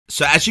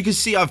So as you can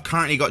see, I've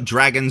currently got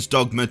Dragon's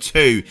Dogma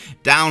 2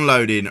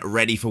 downloading,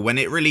 ready for when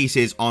it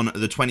releases on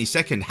the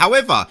 22nd.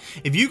 However,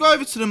 if you go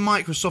over to the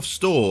Microsoft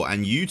Store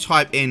and you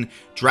type in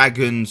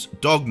Dragon's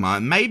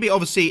Dogma, maybe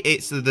obviously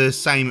it's the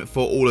same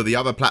for all of the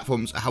other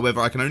platforms.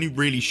 However, I can only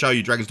really show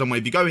you Dragon's Dogma.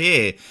 If you go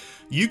here,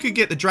 you could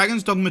get the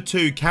Dragon's Dogma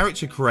 2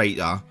 character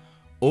creator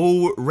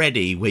all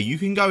ready, where you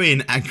can go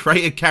in and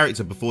create a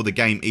character before the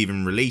game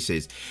even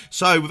releases.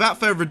 So without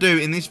further ado,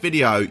 in this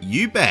video,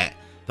 you bet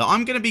that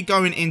I'm going to be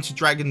going into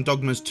Dragon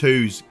Dogma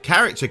 2's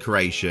character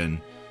creation,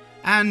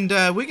 and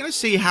we're going to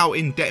see how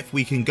in depth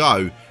we can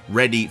go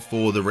ready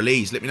for the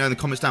release. Let me know in the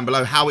comments down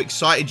below how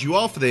excited you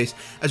are for this.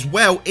 As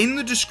well, in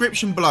the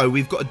description below,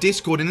 we've got a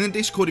Discord. And in the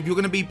Discord, if you're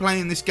going to be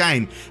playing this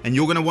game and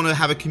you're going to want to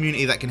have a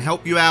community that can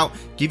help you out,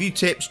 give you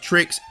tips,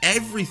 tricks,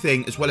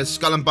 everything, as well as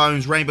Skull and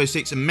Bones, Rainbow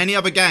Six, and many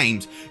other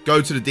games,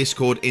 go to the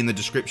Discord in the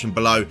description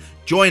below.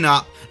 Join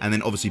up, and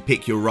then obviously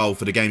pick your role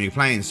for the game you're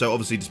playing. So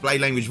obviously display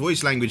language,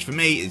 voice language for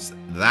me is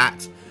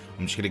that.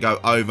 I'm just going to go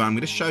over. I'm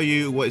going to show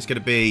you what it's going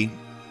to be.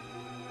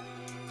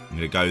 I'm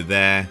going to go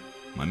there.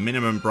 My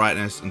minimum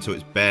brightness until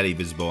it's barely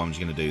visible. I'm just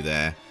going to do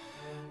there.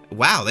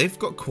 Wow, they've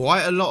got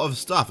quite a lot of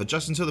stuff.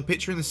 Adjust until the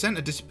picture in the center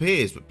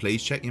disappears, but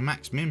please check your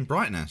max min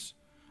brightness.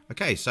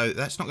 Okay, so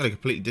that's not going to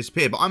completely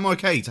disappear, but I'm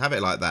okay to have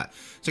it like that.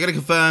 So I'm going to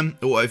confirm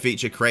auto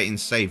feature, creating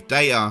saved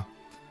data.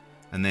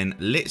 And then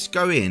let's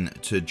go in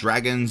to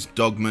Dragon's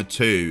Dogma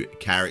 2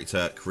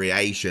 character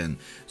creation.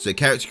 So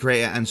character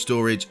creator and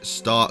storage,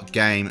 start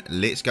game.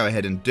 Let's go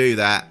ahead and do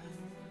that.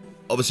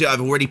 Obviously,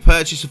 I've already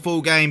purchased a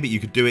full game, but you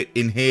could do it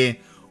in here,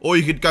 or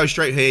you could go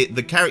straight here.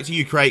 The character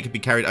you create could be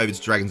carried over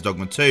to Dragon's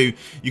Dogma 2.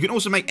 You can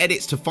also make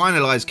edits to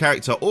finalize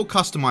character or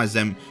customize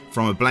them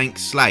from a blank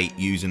slate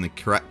using the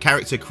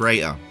character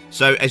creator.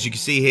 So as you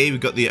can see here,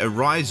 we've got the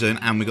Horizon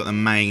and we've got the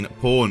main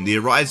pawn. The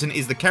Horizon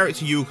is the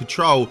character you will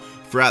control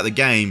throughout the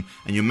game,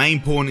 and your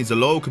main pawn is a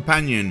loyal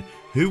companion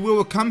who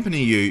will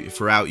accompany you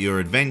throughout your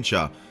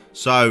adventure.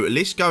 So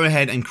let's go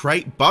ahead and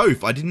create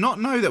both. I did not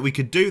know that we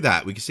could do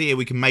that. We can see here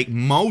we can make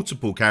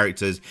multiple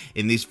characters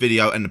in this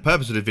video, and the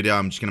purpose of the video,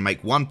 I'm just going to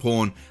make one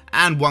pawn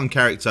and one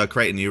character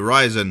creating the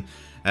Horizon.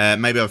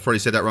 Maybe I've probably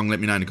said that wrong. Let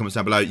me know in the comments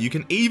down below. You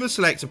can either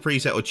select a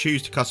preset or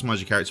choose to customize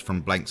your character from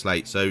a blank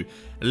slate. So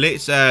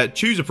let's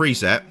choose a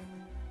preset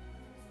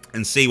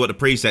and see what the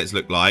presets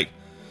look like.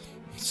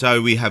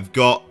 So we have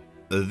got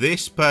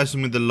this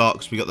person with the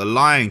locks. We got the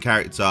lion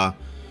character.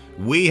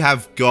 We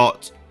have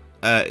got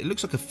it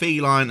looks like a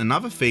feline,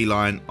 another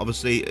feline.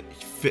 Obviously,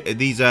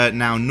 these are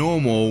now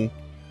normal.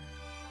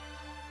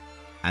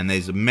 And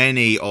there's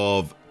many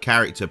of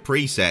character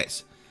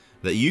presets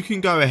that you can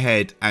go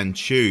ahead and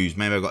choose.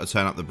 Maybe I've got to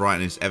turn up the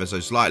brightness ever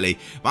so slightly.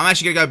 But I'm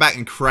actually going to go back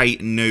and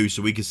create new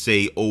so we can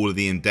see all of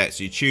the in-depth.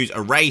 So you choose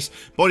a race,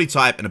 body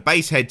type, and a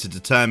base head to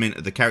determine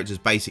the character's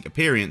basic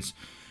appearance.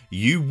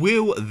 You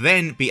will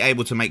then be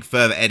able to make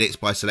further edits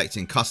by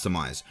selecting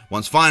Customize.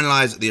 Once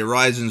finalized, the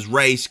Horizon's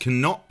race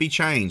cannot be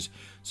changed.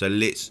 So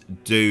let's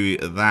do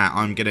that.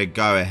 I'm going to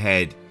go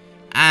ahead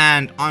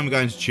and I'm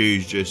going to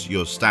choose just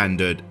your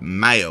standard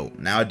male.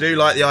 Now, I do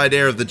like the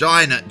idea of the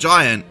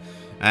giant,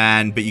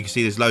 but you can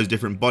see there's loads of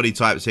different body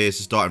types here.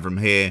 So starting from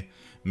here,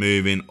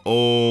 moving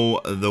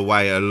all the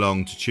way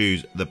along to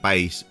choose the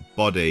base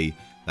body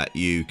that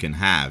you can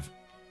have.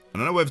 I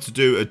don't know whether to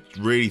do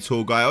a really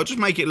tall guy. I'll just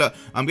make it look,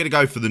 I'm going to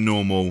go for the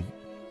normal.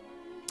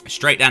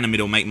 Straight down the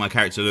middle, make my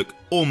character look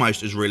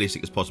almost as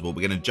realistic as possible.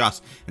 We're going to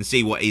adjust and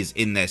see what is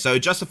in there. So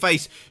adjust the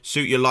face,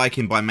 suit your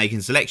liking by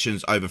making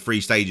selections over 3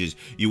 stages.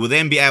 You will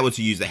then be able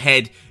to use the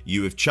head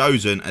you have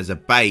chosen as a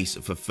base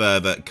for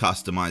further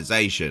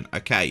customization.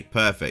 Okay,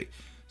 perfect.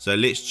 So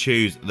let's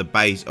choose the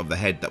base of the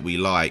head that we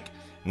like.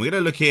 And we're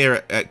going to look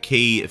here at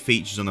key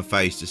features on the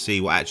face to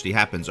see what actually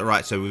happens.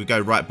 Alright, so we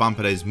go right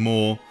bumper, there's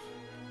more.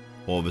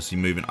 Obviously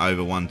moving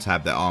over one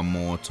tab, there are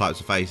more types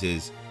of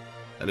faces.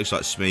 That looks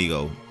like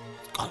Smeagol.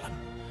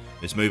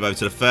 Let's move over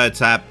to the 3rd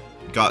tab,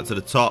 go up to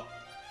the top.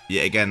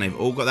 Yet again, they've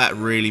all got that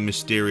really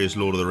mysterious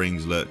Lord of the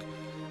Rings look.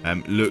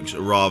 Looks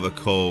rather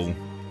cool.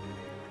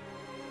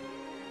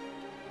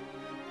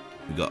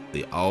 We've got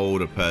the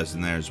older person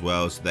there as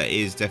well, so there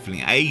is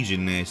definitely age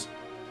in this.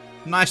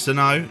 Nice to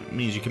know. It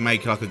means you can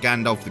make like a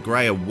Gandalf the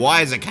Grey, a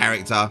wiser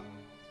character.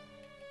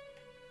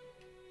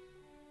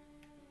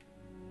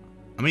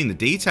 I mean, the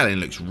detailing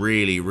looks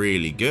really,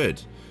 really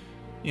good.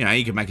 You know,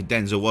 you can make a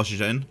Denzel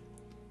Washington.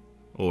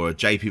 Or a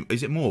JP...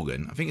 Is it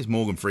Morgan? I think it's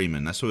Morgan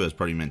Freeman. That's what I was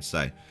probably meant to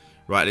say.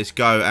 Right, let's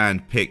go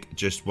and pick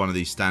just one of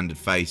these standard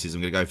faces.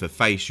 I'm going to go for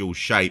facial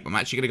shape. I'm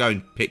actually going to go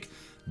and pick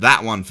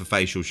that one for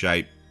facial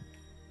shape.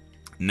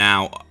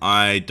 Now,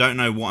 I don't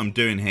know what I'm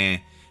doing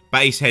here.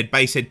 Base head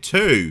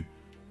 2.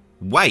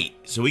 Wait,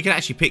 so we can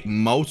actually pick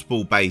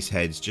multiple base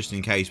heads just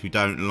in case we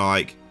don't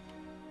like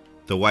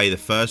the way the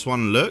first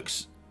one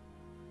looks.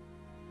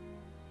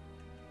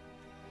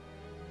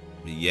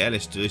 Yeah,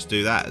 let's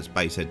do that as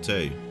base head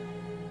 2.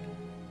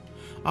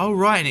 Oh,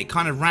 right, and it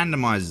kind of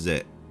randomizes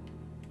it.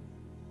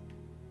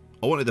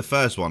 I wanted the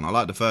first one. I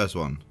like the first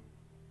one.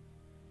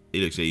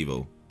 He looks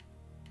evil.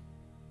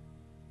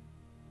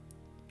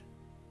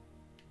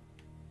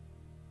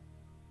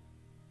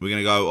 We're going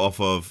to go off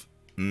of...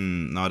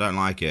 no, I don't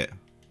like it.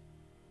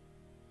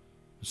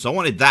 So I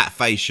wanted that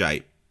face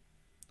shape.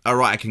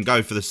 Alright, I can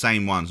go for the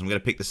same one. So I'm going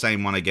to pick the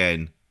same one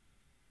again.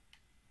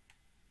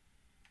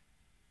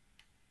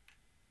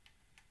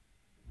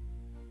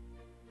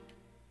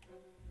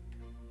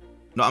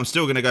 No, I'm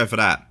still going to go for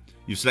that.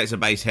 You've selected a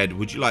base head.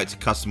 Would you like to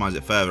customize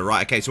it further?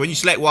 Right, okay. So when you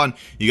select one,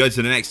 you go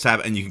to the next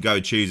tab and you can go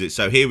choose it.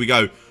 So here we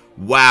go.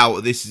 Wow,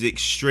 this is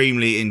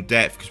extremely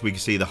in-depth because we can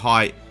see the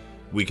height.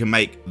 We can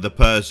make the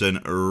person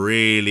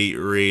really,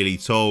 really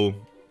tall.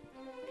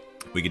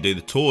 We can do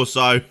the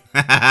torso.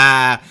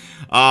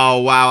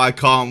 Oh, wow, I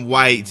can't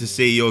wait to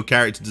see your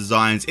character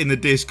designs in the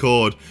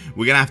Discord.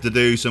 We're going to have to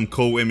do some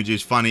cool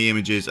images, funny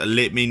images.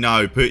 Let me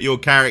know. Put your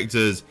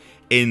characters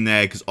in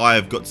there because I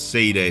have got to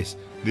see this.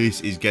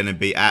 This is going to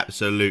be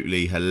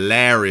absolutely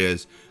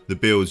hilarious, the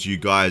builds you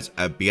guys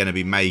are going to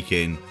be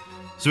making.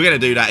 So we're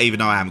going to do that even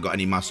though I haven't got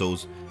any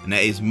muscles. And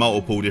there is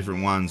multiple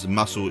different ones.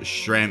 Muscle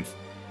strength.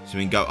 So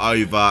we can go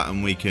over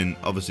and we can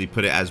obviously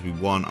put it as we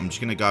want. I'm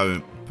just going to go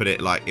and put it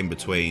like in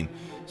between.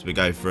 So we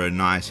go for a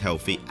nice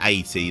healthy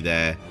 80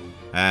 there.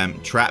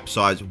 Trap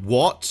size.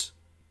 What?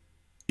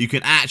 You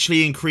can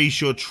actually increase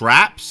your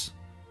traps?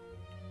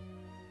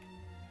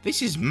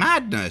 This is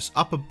madness.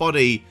 Upper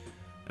body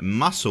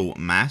muscle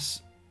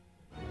mass.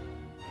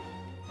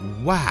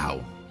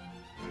 Wow.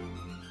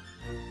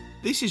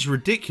 This is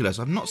ridiculous.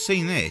 I've not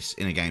seen this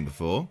in a game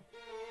before.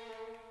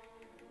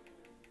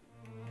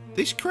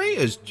 This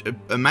creator's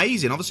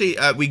amazing. Obviously,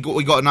 we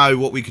got to know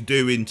what we could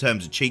do in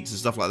terms of cheeks and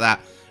stuff like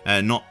that.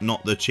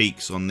 Not the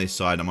cheeks on this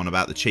side. I'm on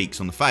about the cheeks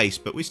on the face,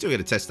 but we still got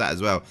to test that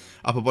as well.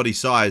 Upper body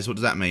size. What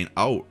does that mean?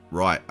 Oh,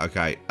 right.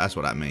 Okay, that's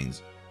what that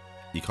means.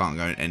 You can't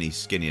go any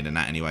skinnier than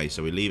that anyway,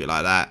 so we leave it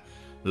like that.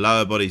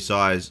 Lower body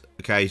size.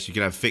 Okay, so you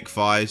can have thick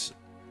thighs.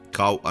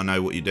 Colt, I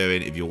know what you're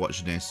doing. If you're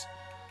watching this,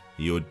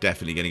 you're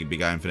definitely going to be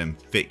going for them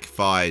thick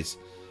thighs.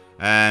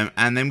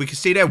 And then we can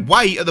see their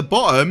weight at the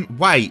bottom.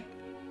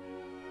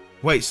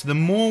 Wait, so the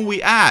more we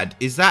add,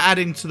 is that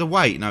adding to the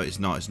weight? No, it's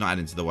not. It's not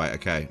adding to the weight.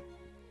 Okay.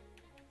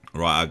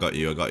 Right, I got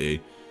you.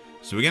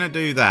 So we're going to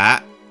do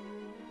that.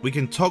 We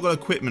can toggle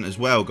equipment as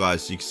well,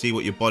 guys, so you can see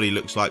what your body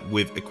looks like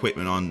with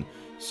equipment on,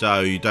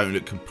 so you don't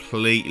look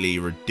completely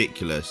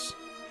ridiculous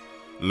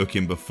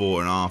looking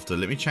before and after.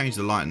 Let me change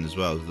the lighting as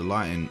well. The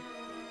lighting,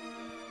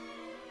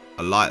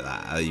 I like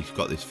that. You've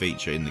got this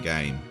feature in the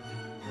game.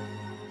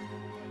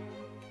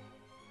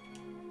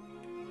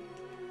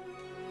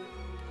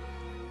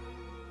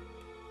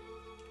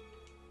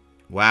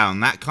 Wow,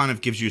 and that kind of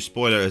gives you a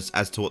spoiler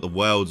as to what the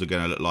worlds are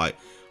going to look like.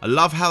 I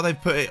love how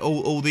they've put it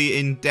all the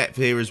in-depth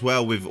here as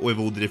well with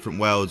all the different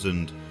worlds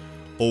and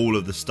all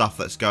of the stuff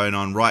that's going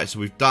on. Right, so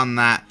we've done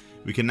that.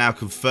 We can now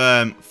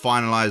confirm,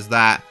 finalize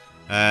that.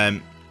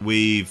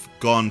 We've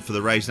gone for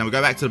the race. Now we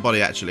go back to the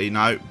body actually.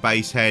 No,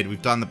 base head.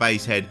 We've done the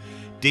base head.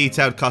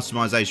 Detailed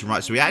customization.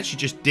 Right, so we actually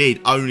just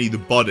did only the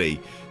body.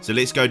 So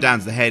let's go down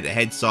to the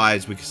head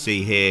size. We can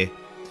see here.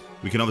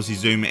 We can obviously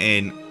zoom it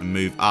in and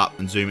move up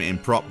and zoom it in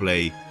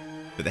properly.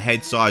 But the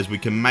head size, we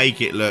can make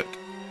it look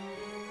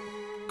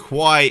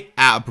quite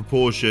out of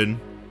proportion.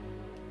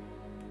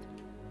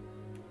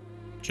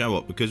 Do you know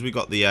what? Because we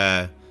got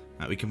the,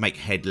 we can make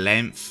head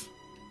length.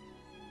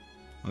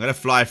 I'm going to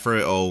fly through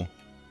it all.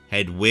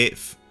 Head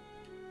width.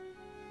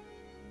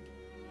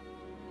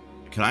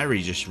 Can I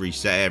just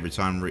reset it every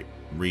time?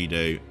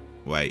 Redo.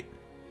 Wait.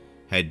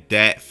 Head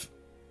depth.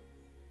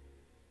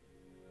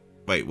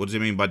 Wait, what does it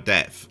mean by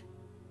depth?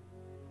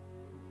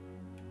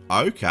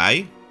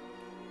 Okay.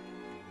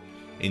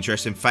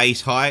 Interesting.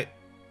 Face height.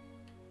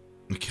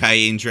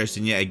 Okay,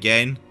 interesting yet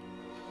again.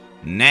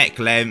 Neck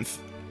length.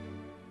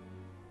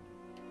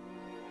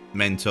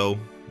 Mental.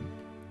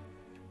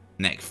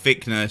 Neck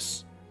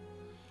thickness.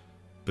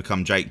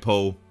 Become Jake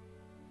Paul.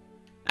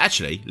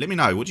 Actually, let me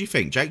know. What do you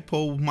think? Jake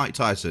Paul, Mike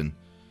Tyson.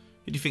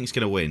 Who do you think is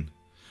going to win?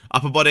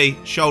 Upper body,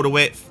 shoulder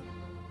width.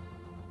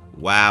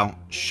 Wow.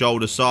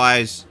 Shoulder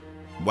size.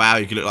 Wow,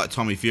 you could look like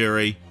Tommy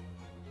Fury.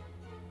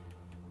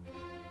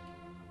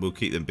 We'll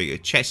keep them bigger.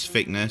 Chest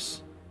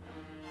thickness.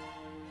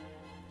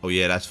 Oh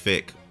yeah, that's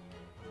thick.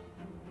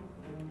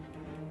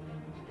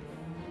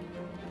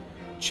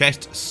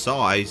 Chest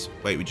size.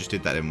 Wait, we just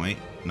did that, didn't we?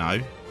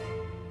 No.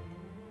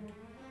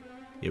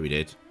 Yeah, we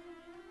did.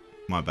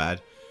 My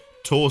bad.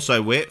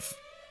 Torso width.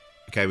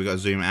 Okay, we got to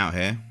zoom it out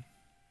here.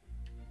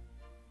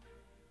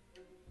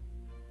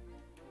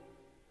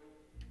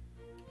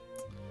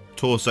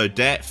 Torso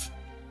depth.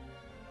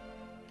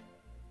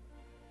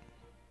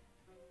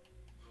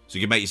 So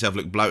you can make yourself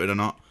look bloated or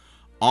not.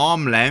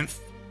 Arm length.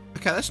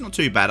 Okay, that's not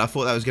too bad. I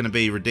thought that was going to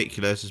be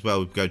ridiculous as well.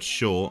 We'd go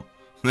short.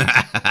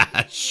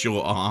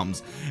 Short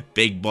arms.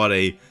 Big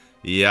body.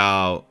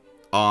 Yo.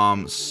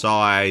 Arm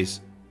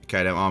size.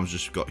 Okay, them arms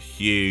just got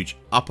huge.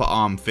 Upper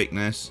arm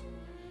thickness.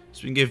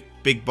 So we can give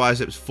big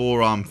biceps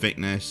forearm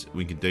thickness.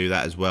 We can do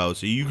that as well.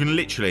 So you can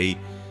literally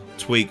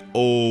tweak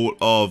all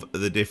of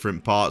the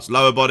different parts.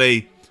 Lower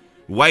body.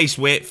 Waist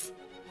width.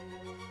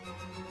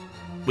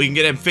 We can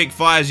get them thick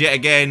thighs yet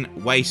again.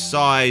 Waist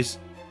size.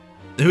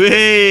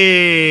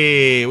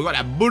 Hey, we got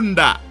that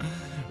bunda.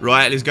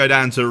 Right, let's go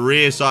down to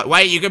rear side.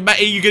 Wait, you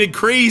can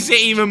increase it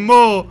even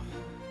more.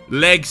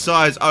 Leg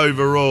size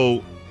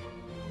overall.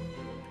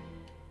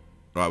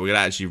 Right, we're gonna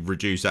actually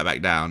reduce that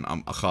back down.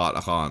 I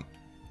can't.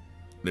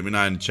 Let me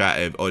know in the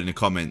chat or in the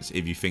comments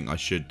if you think I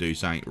should do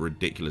something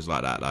ridiculous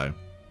like that, though.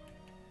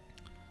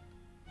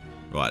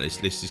 Right, let's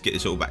just get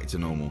this all back to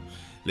normal.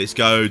 Let's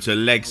go to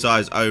leg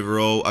size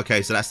overall.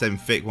 Okay, so that's them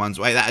thick ones.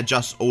 Wait, that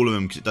adjusts all of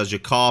them because it does your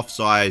calf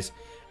size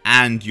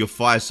and your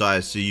thigh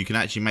size, so you can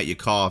actually make your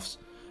calves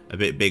a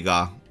bit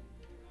bigger.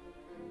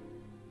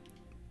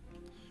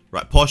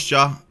 Right,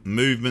 posture,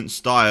 movement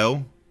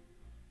style.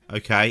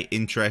 Okay,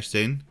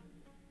 interesting.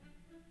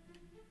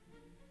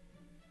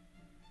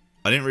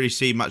 I didn't really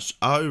see much.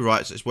 Oh,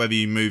 right, so it's whether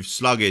you move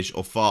sluggish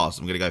or fast.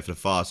 I'm going to go for the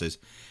fastest.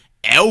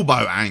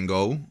 Elbow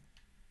angle.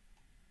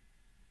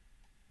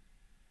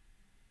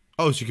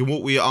 Oh, so you can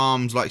walk with your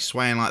arms like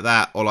swaying like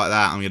that or like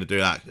that. I'm going to do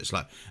that. It's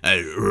like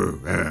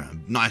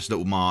nice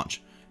little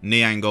march.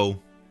 Knee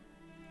angle.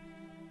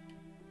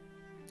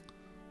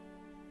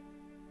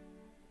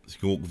 So you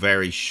can walk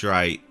very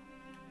straight.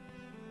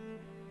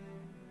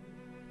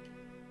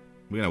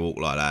 We're going to walk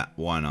like that.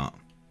 Why not?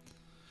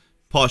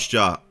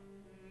 Posture.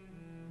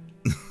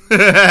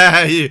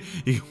 you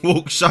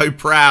walk so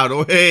proud.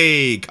 Oh,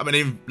 hey, coming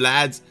in,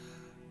 lads.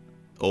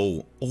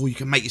 Oh, you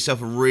can make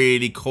yourself a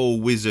really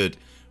cool wizard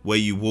where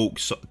you walk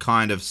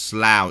kind of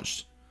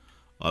slouched.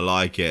 I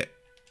like it.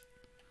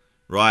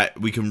 Right,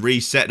 we can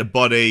reset the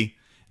body.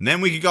 And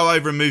then we can go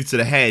over and move to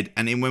the head.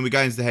 And then when we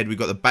go into the head, we've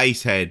got the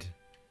base head.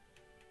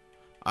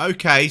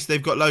 Okay, so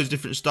they've got loads of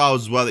different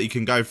styles as well that you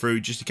can go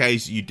through. Just in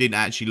case you didn't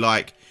actually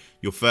like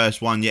your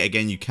first one. Yet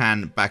again, you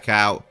can back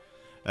out.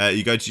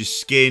 You go to your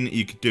skin.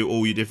 You can do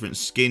all your different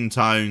skin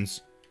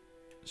tones.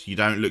 So you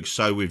don't look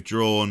so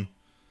withdrawn.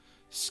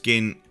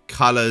 Skin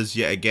colours,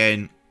 yet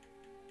again.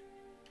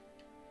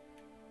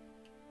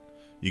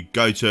 You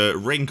go to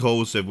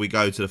wrinkles. So if we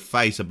go to the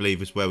face, I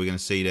believe is where we're going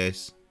to see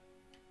this.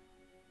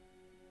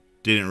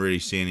 Didn't really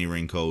see any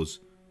wrinkles.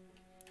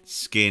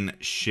 Skin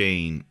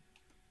sheen.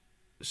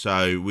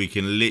 So we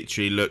can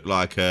literally look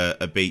like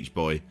a beach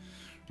boy.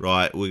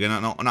 Right, we're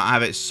going to not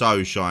have it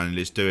so shiny.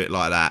 Let's do it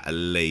like that at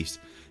least.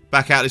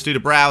 Back out, let's do the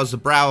brows. The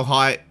brow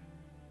height.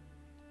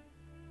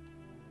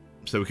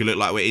 So we can look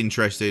like we're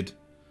interested.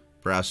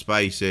 Brow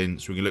spacing.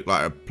 So we can look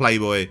like a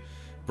playboy.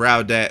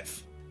 Brow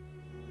depth.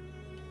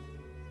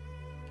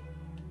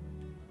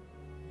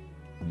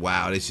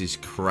 Wow, this is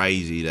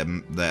crazy.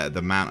 The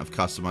amount of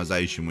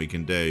customization we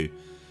can do.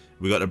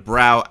 We got the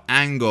brow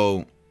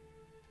angle.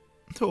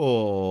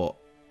 Or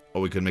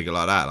we can make it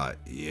like that. Like,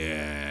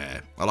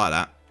 yeah. I like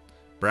that.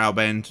 Brow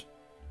bend.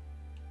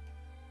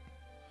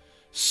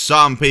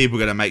 Some people are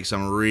going to make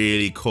some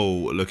really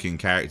cool looking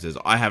characters.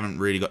 I haven't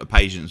really got the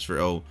patience for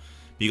it all.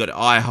 But you got the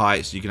eye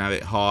height, so you can have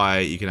it high,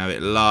 you can have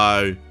it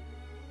low.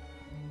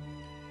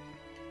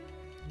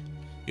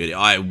 You got the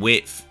eye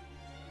width.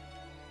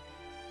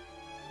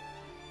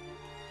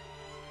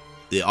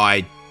 The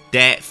eye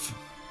depth.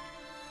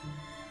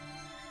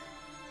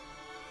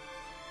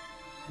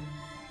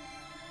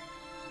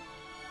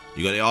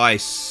 You got the eye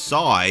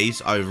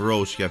size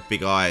overall, so you have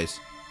big eyes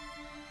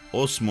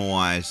or small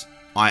eyes.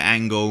 Eye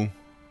angle.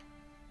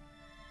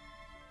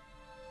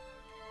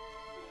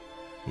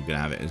 We're going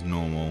to have it as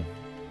normal.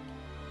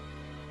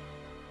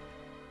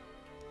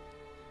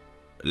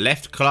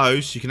 Left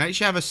close. You can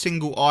actually have a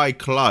single eye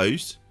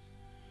closed.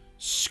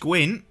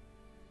 Squint.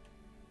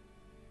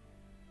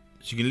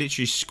 So you can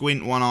literally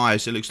squint one eye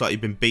so it looks like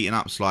you've been beaten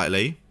up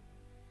slightly.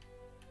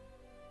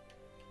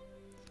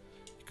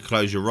 You can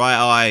close your right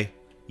eye.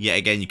 Yet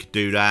again, you could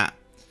do that.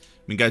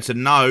 We can go to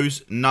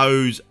nose.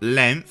 Nose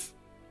length.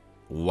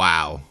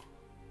 Wow.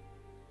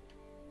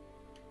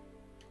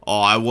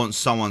 Oh, I want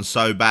someone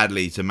so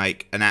badly to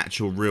make an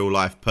actual real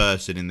life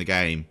person in the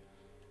game.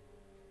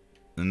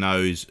 The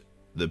nose.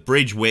 The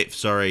bridge width,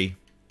 sorry.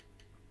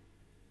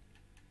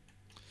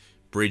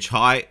 Bridge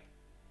height.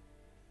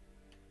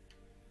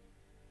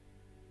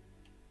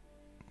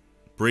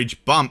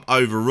 Bridge bump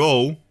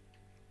overall.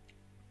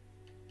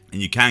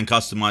 And you can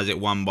customize it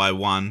one by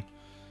one.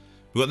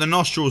 We've got the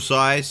nostril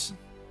size.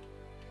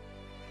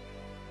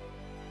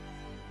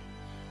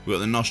 We've got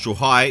the nostril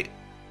height.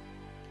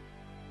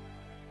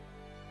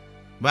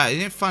 Wow,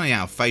 isn't it funny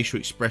how facial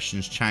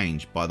expressions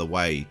change by the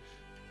way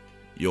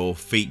your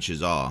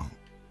features are?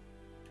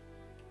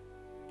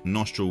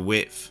 Nostril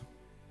width.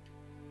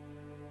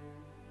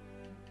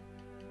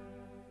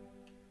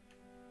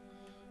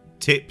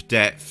 Tip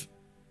depth.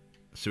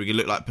 So we can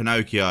look like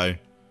Pinocchio.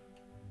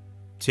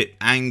 Tip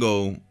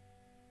angle.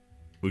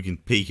 We can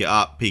peek it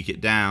up, peek it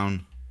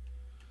down.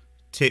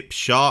 Tip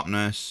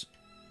sharpness.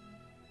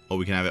 Or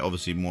we can have it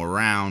obviously more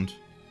round.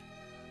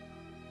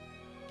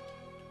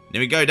 Then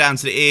we go down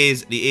to the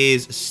ears. The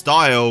ears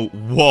style.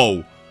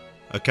 Whoa.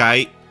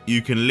 Okay.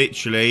 You can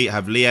literally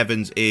have Lee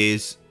Evans'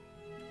 ears.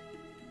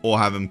 Or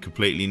have them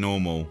completely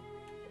normal.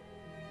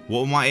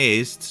 What are my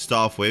ears to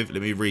start off with?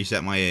 Let me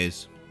reset my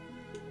ears.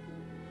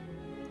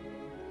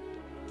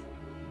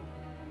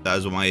 That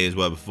was what my ears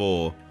were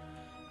before.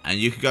 And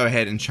you can go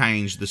ahead and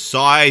change the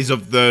size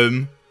of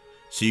them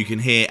So you can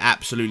hear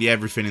absolutely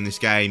everything in this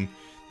game.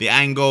 The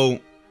angle...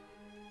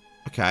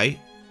 Okay.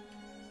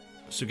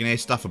 So we can hear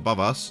stuff above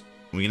us.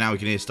 Now we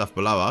can hear stuff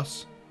below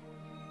us.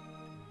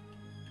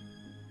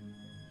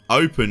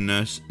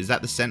 Openness. Is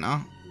that the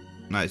center?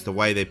 No, it's the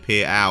way they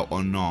peer out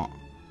or not.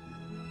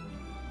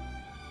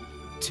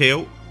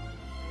 Tilt.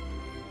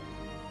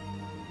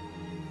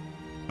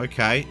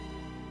 Okay.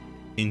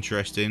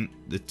 Interesting.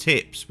 The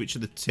tips. Which are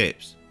the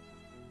tips?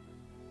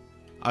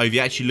 Oh, if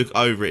you actually look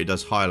over it, it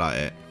does highlight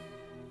it.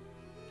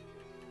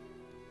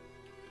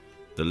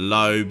 The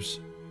lobes.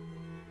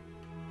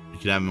 You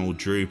can have them all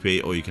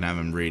droopy, or you can have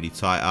them really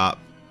tight up.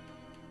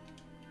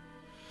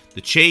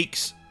 The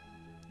cheeks.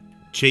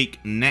 Cheek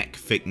neck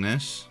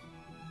thickness.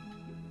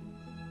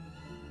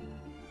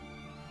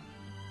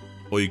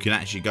 Or you can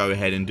actually go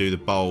ahead and do the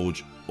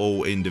bulge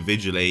all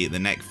individually. The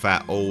neck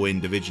fat all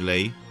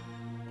individually.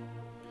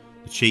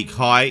 The cheek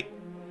height.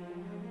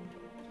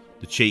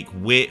 The cheek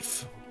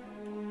width.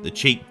 The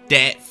cheek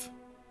depth.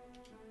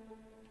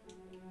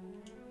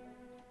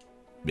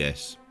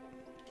 Yes.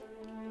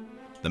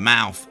 The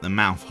mouth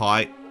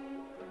height.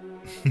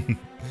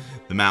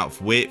 The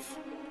mouth width.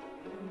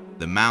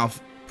 The mouth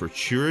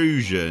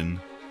protrusion.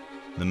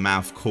 The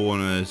mouth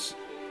corners.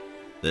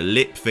 The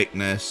lip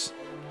thickness.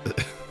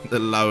 The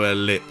lower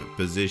lip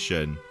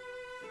position.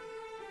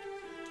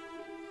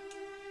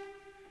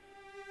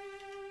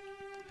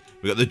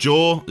 We got the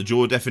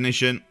jaw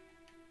definition.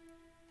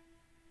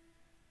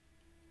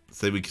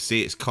 So we can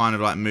see it's kind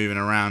of like moving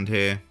around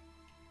here.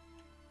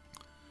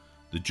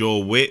 The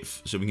jaw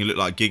width, so we can look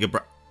like Giga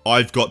Brad.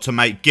 I've got to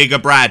make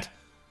Giga Brad.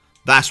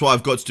 That's what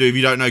I've got to do. If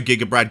you don't know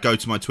Giga Brad, go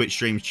to my Twitch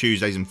streams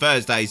Tuesdays and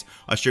Thursdays.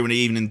 I stream in the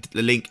evening.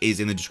 The link is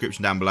in the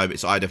description down below. But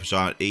it's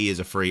iDefinition. E is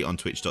a free on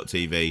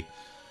twitch.tv.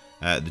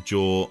 The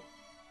jaw.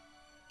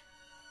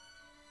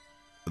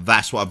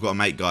 That's what I've got to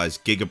make, guys.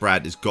 Giga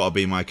Brad has got to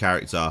be my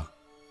character.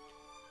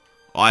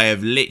 I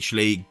have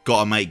literally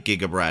got to make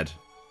Giga Brad.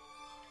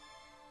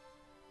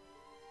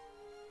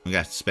 I'm going to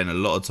have to spend a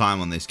lot of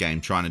time on this game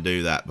trying to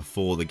do that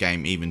before the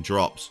game even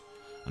drops.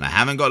 And I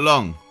haven't got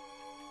long.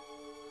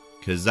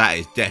 Because that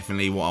is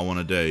definitely what I want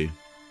to do.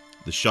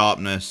 The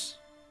sharpness.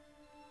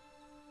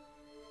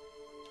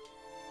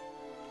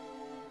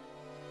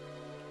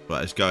 But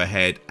let's go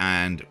ahead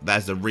and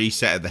that's the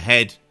reset of the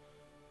head.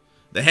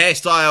 The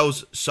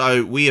hairstyles.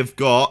 So we have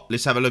got,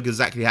 let's have a look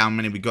exactly how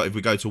many we got. If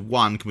we go to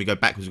 1, can we go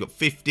backwards? We've got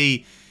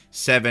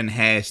 57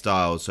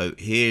 hairstyles. So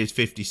here's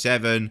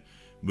 57.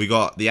 We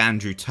got the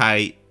Andrew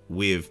Tate.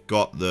 We've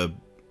got the,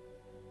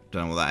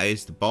 don't know what that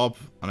is. The Bob.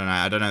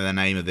 I don't know the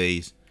name of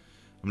these.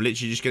 I'm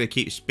literally just going to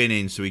keep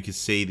spinning so we can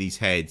see these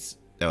heads.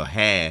 Or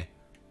hair.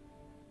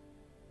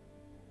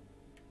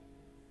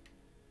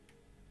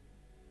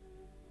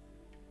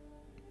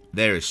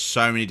 There is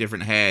so many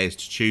different hairs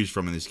to choose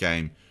from in this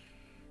game.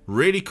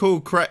 Really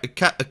cool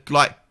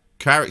like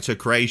character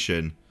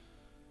creation.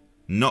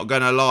 Not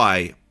going to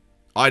lie.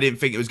 I didn't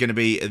think it was going to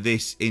be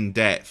this in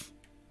depth.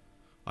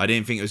 I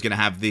didn't think it was going to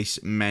have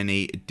this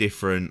many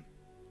different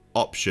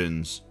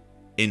options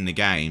in the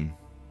game.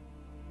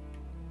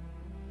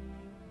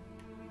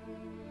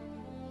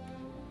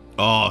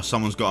 Oh,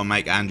 someone's got to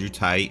make Andrew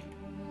Tate.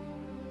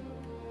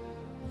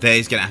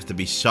 There's going to have to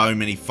be so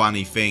many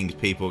funny things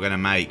people are going to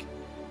make.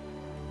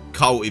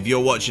 Colt, if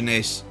you're watching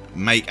this,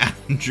 make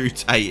Andrew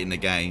Tate in the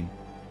game.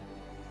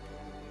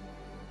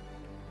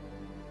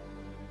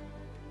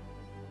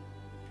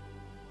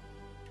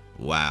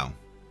 Wow.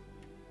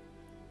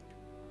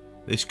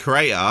 This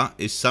creator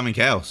is something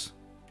else.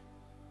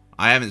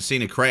 I haven't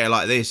seen a creator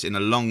like this in a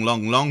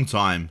long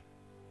time.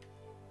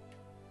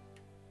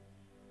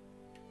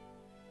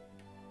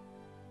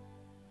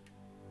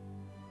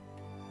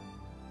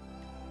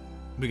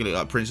 We can look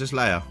like Princess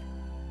Leia.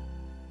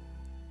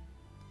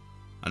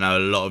 I know a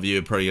lot of you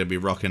are probably going to be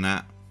rocking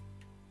that.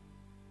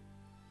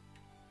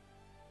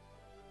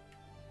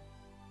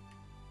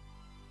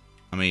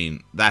 I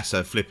mean, that's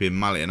a flipping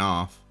mullet and a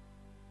half.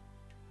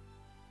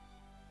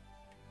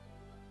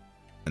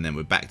 And then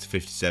we're back to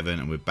 57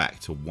 and we're back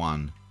to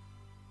 1.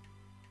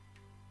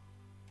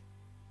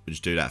 We'll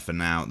just do that for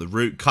now. The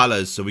root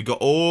colours. So we got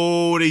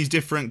all these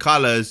different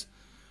colours.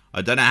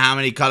 I don't know how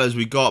many colours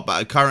we got,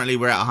 but currently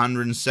we're at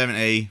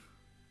 170.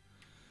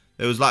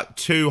 There was like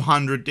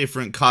 200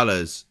 different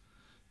colours.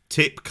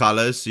 Tip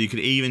colours. So you could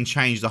even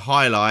change the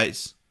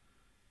highlights.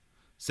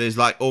 So there's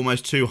like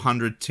almost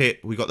 200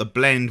 tip. We got the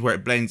blend where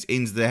it blends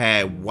into the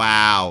hair.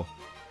 Wow.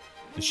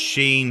 The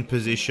sheen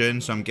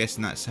position. So I'm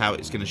guessing that's how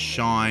it's going to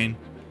shine.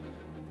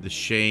 The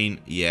sheen.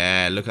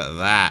 Yeah, look at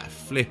that.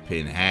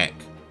 Flipping heck.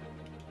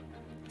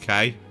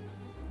 Okay.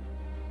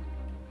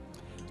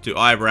 Do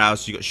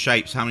eyebrows. So you got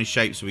shapes. How many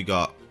shapes have we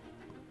got?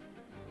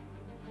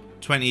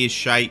 20 is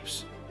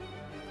shapes.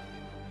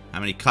 How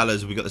many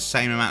colours? Have we got the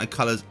same amount of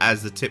colours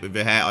as the tip of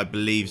your hair? I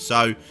believe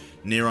so.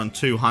 Near on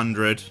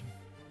 200.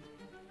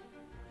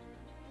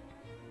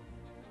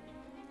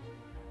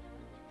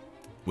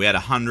 We had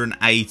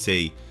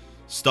 180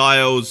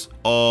 styles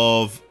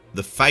of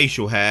the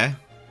facial hair.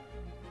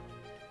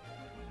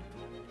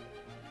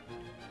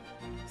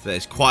 So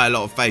there's quite a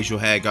lot of facial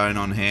hair going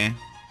on here.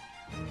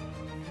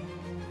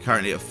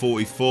 Currently at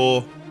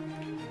 44.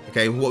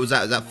 Okay, what was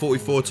that? Is that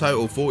 44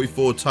 total?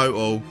 44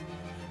 total.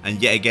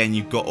 And yet again,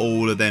 you've got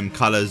all of them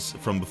colours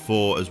from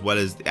before, as well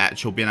as the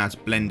actual being able to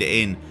blend it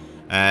in.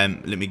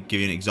 Let me give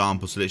you an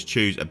example. So let's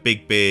choose a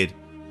big beard.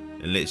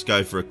 And let's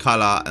go for a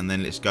colour. And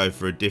then let's go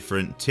for a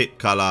different tip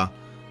colour.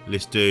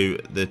 Let's do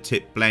the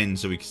tip blend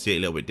so we can see it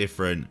a little bit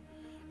different.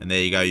 And there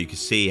you go. You can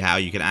see how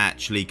you can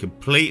actually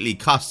completely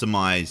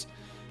customise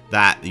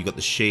that. You've got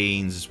the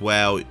sheens as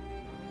well. You've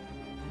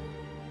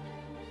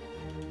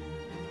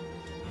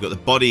got the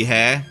body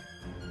hair.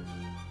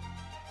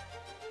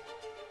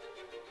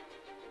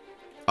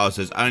 Oh,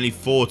 so there's only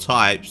 4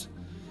 types.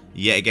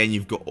 Yet again,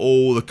 you've got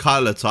all the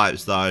colour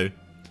types though.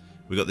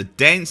 We've got the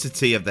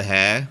density of the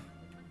hair.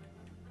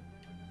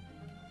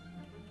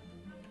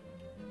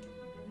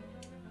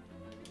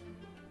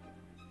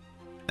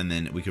 And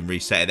then we can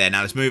reset it there.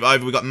 Now let's move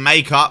over. We've got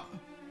makeup.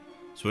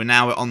 So we're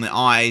now on the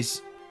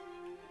eyes.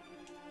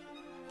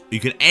 You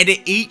can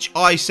edit each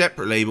eye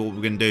separately, but what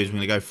we're going to do is we're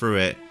going to go through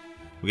it.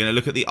 We're going to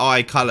look at the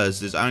eye colours.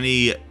 There's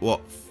only,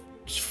 what,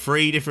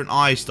 3 different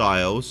eye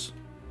styles.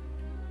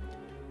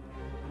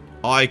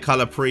 Eye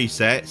colour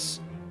presets.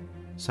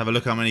 Let's have a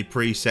look how many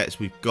presets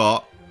we've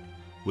got.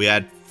 We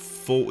had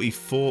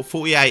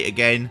 48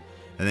 again.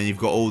 And then you've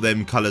got all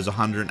them colours,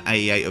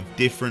 188 of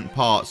different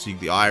parts. So you've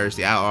the iris,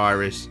 the outer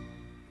iris,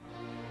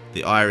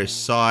 the iris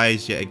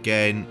size yet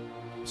again.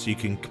 So you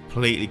can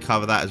completely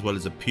cover that, as well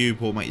as a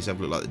pupil. Make yourself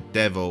look like the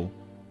devil.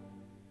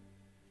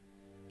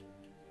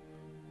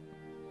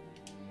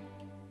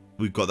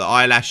 We've got the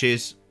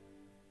eyelashes.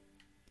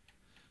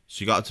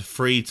 So you got up to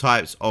 3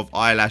 types of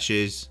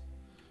eyelashes.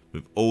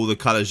 With all the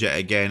colours yet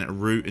again.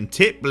 Root and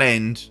tip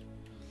blend.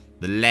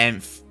 The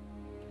length.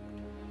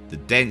 The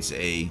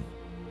density.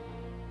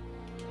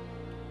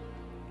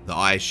 The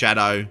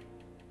eyeshadow.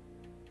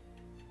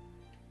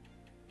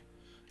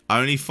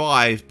 Only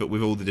 5, but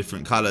with all the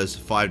different colours.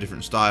 5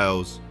 different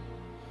styles.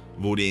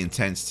 With all the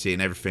intensity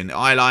and everything. The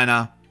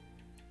eyeliner.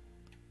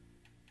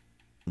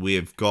 We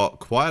have got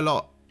quite a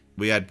lot.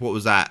 We had, what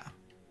was that?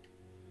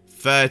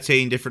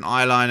 13 different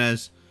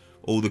eyeliners.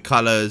 All the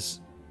colours.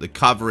 The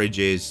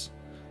coverages.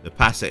 The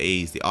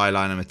opacities, the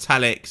eyeliner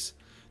metallics,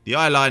 the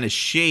eyeliner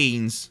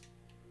sheens.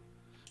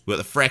 We've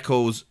got the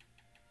freckles.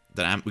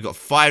 We've got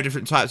 5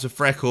 different types of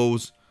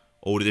freckles,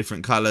 all the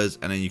different colours,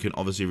 and then you can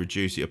obviously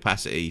reduce the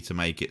opacity to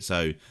make it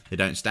so they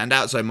don't stand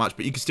out so much,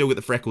 but you can still get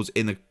the freckles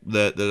in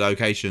the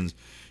locations.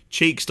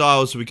 Cheek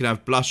styles, so we can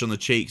have blush on the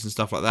cheeks and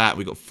stuff like that.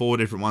 We've got 4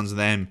 different ones of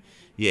them.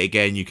 Yet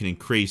again, you can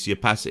increase the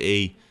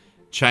opacity,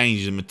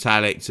 change the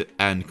metallics,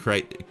 and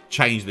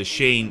change the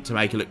sheen to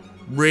make it look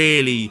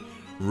really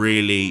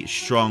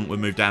strong. We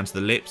move down to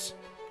the lips.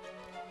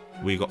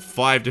 We've got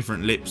 5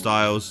 different lip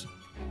styles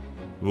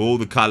with all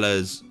the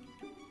colours,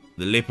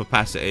 the lip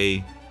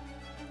opacity,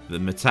 the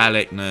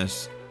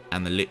metallicness,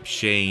 and the lip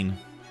sheen.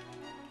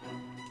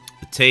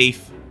 The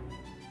teeth.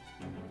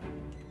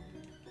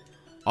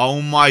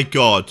 Oh my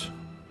god.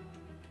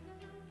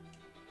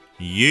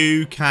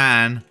 You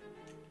can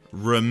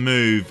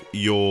remove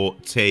your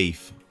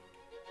teeth.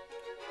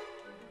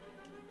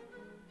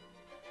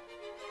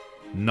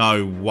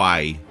 No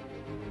way.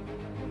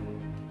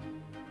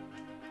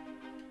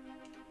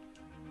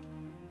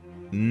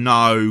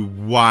 No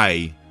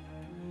way.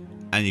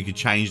 And you can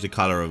change the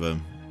colour of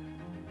them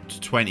to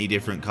 20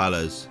 different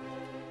colours.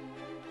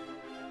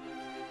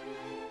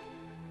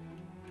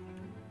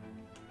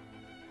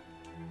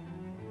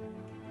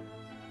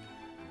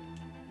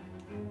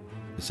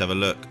 Let's have a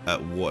look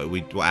at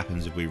what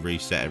happens if we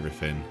reset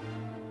everything.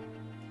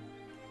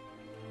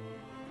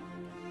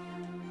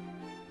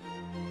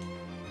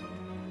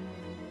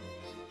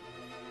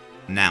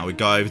 Now we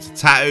go over to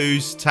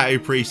tattoos, tattoo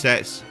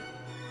presets.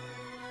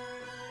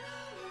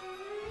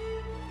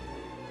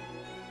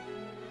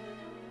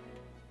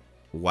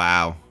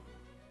 Wow.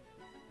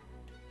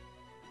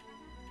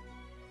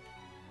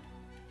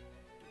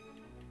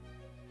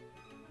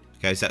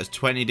 Okay, so that's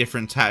 20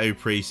 different tattoo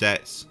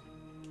presets.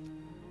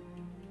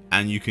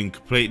 And you can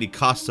completely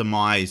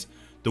customize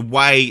the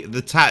way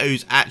the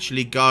tattoos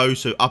actually go.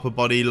 So upper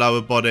body,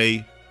 lower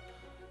body,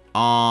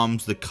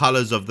 arms, the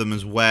colors of them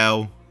as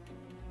well.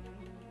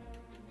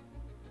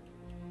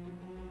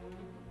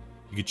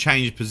 You can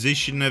change the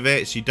position of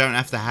it, so you don't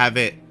have to have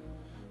it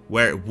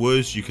where it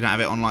was. You can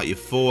have it on like your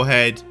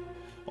forehead,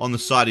 on the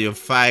side of your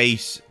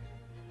face.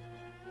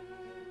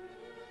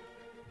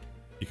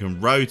 You can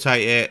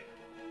rotate it.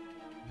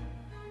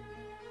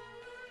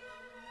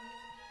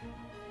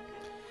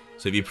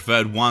 So if you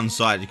preferred one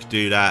side, you could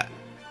do that.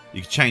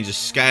 You can change the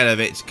scale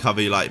of it to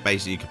cover like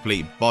basically your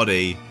complete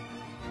body.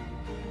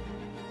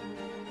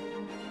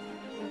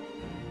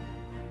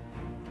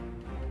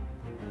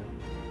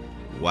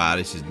 Wow,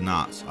 this is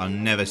nuts. I've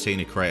never seen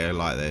a creator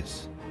like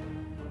this.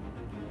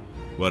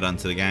 Well done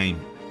to the game.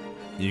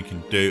 You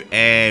can do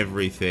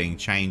everything,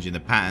 changing the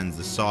patterns,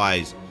 the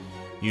size,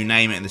 you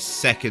name it. In the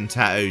second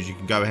tattoos, you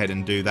can go ahead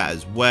and do that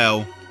as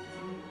well.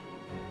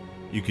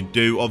 You can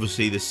do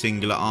obviously the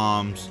singular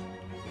arms.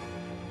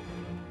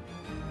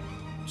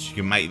 So you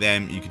can make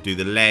them. You could do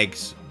the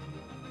legs.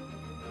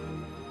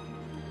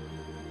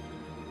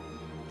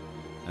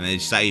 And then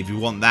say if you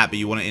want that, but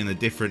you want it in a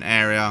different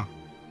area,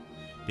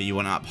 but you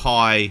want it up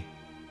high,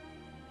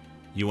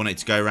 you want it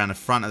to go around the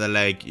front of the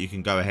leg, you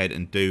can go ahead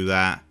and do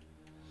that.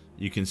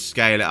 You can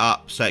scale it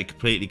up so it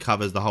completely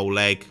covers the whole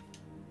leg.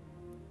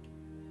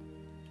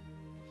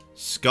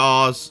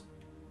 Scars.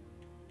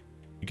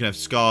 You can have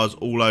scars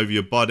all over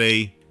your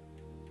body.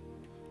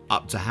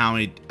 Up to how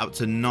many? Up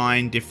to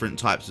 9 different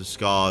types of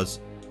scars.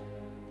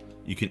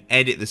 You can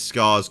edit the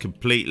scars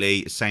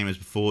completely, same as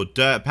before.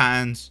 Dirt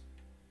patterns.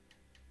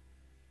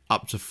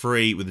 Up to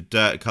 3, with the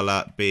dirt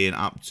color being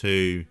up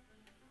to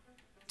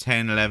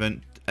 10,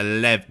 11,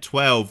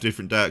 12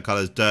 different dirt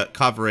colors. Dirt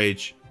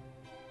coverage.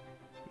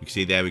 You can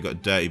see there we've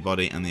got dirty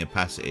body and the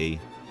opacity.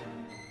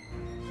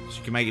 So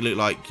you can make it look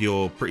like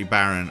you're pretty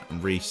barren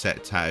and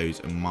reset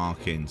tattoos and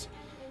markings.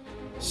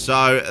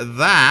 So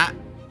that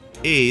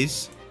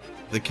is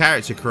the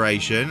character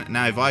creation.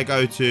 Now if I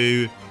go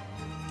to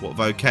what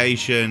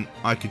vocation,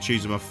 I could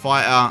choose them a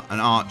fighter, an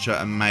archer,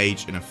 a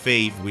mage, and a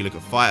thief. If we look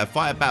at fighter,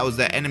 fighter battles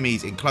their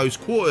enemies in close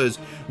quarters,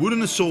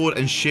 wielding a sword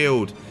and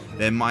shield.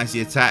 Their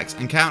mighty attacks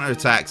and counter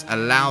attacks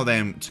allow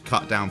them to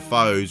cut down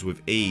foes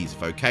with ease.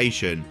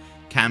 Vocation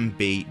can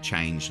be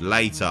changed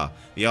later.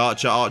 The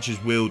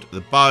archers wield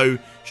the bow,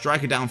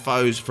 striking down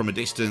foes from a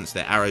distance.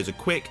 Their arrows are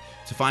quick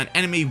to find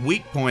enemy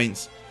weak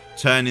points.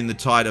 Turning the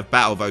tide of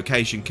battle.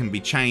 Vocation can be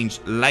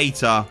changed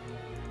later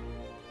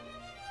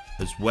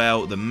as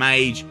well. The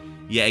mage,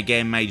 yet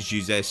again, mages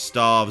use their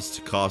staves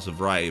to cast a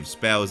variety of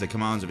spells. Their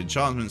commands of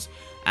enchantments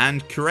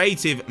and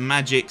creative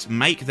magics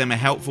make them a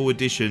helpful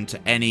addition to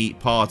any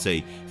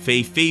party.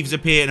 Thieves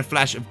appear in a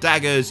flash of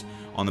daggers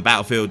on the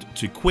battlefield,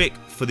 too quick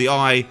for the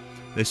eye.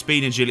 Their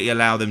speed and agility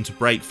allow them to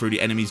break through the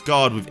enemy's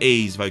guard with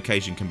ease.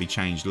 Vocation can be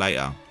changed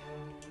later.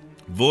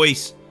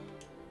 Voice.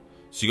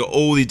 So you got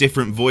all the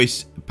different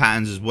voice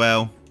patterns as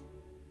well.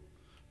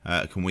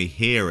 Can we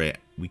hear it?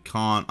 We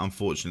can't,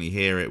 unfortunately,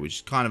 hear it, which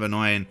is kind of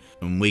annoying.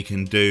 And we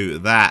can do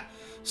that.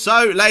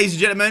 So, ladies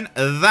and gentlemen,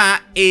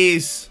 that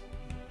is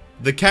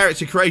the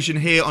character creation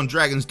here on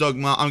Dragon's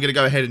Dogma. I'm going to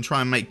go ahead and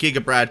try and make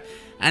Gigabrad.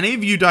 And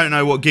if you don't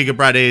know what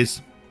Gigabrad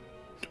is,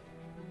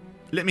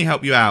 let me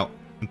help you out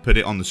and put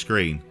it on the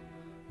screen.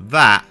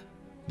 That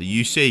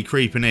you see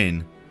creeping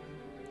in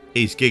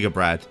is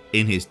Gigabrad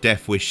in his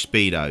Death Wish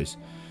Speedos.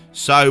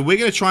 So we're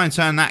going to try and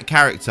turn that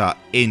character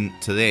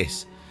into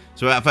this.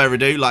 So without further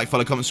ado, like,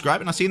 follow, comment,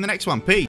 subscribe, and I'll see you in the next one. Peace.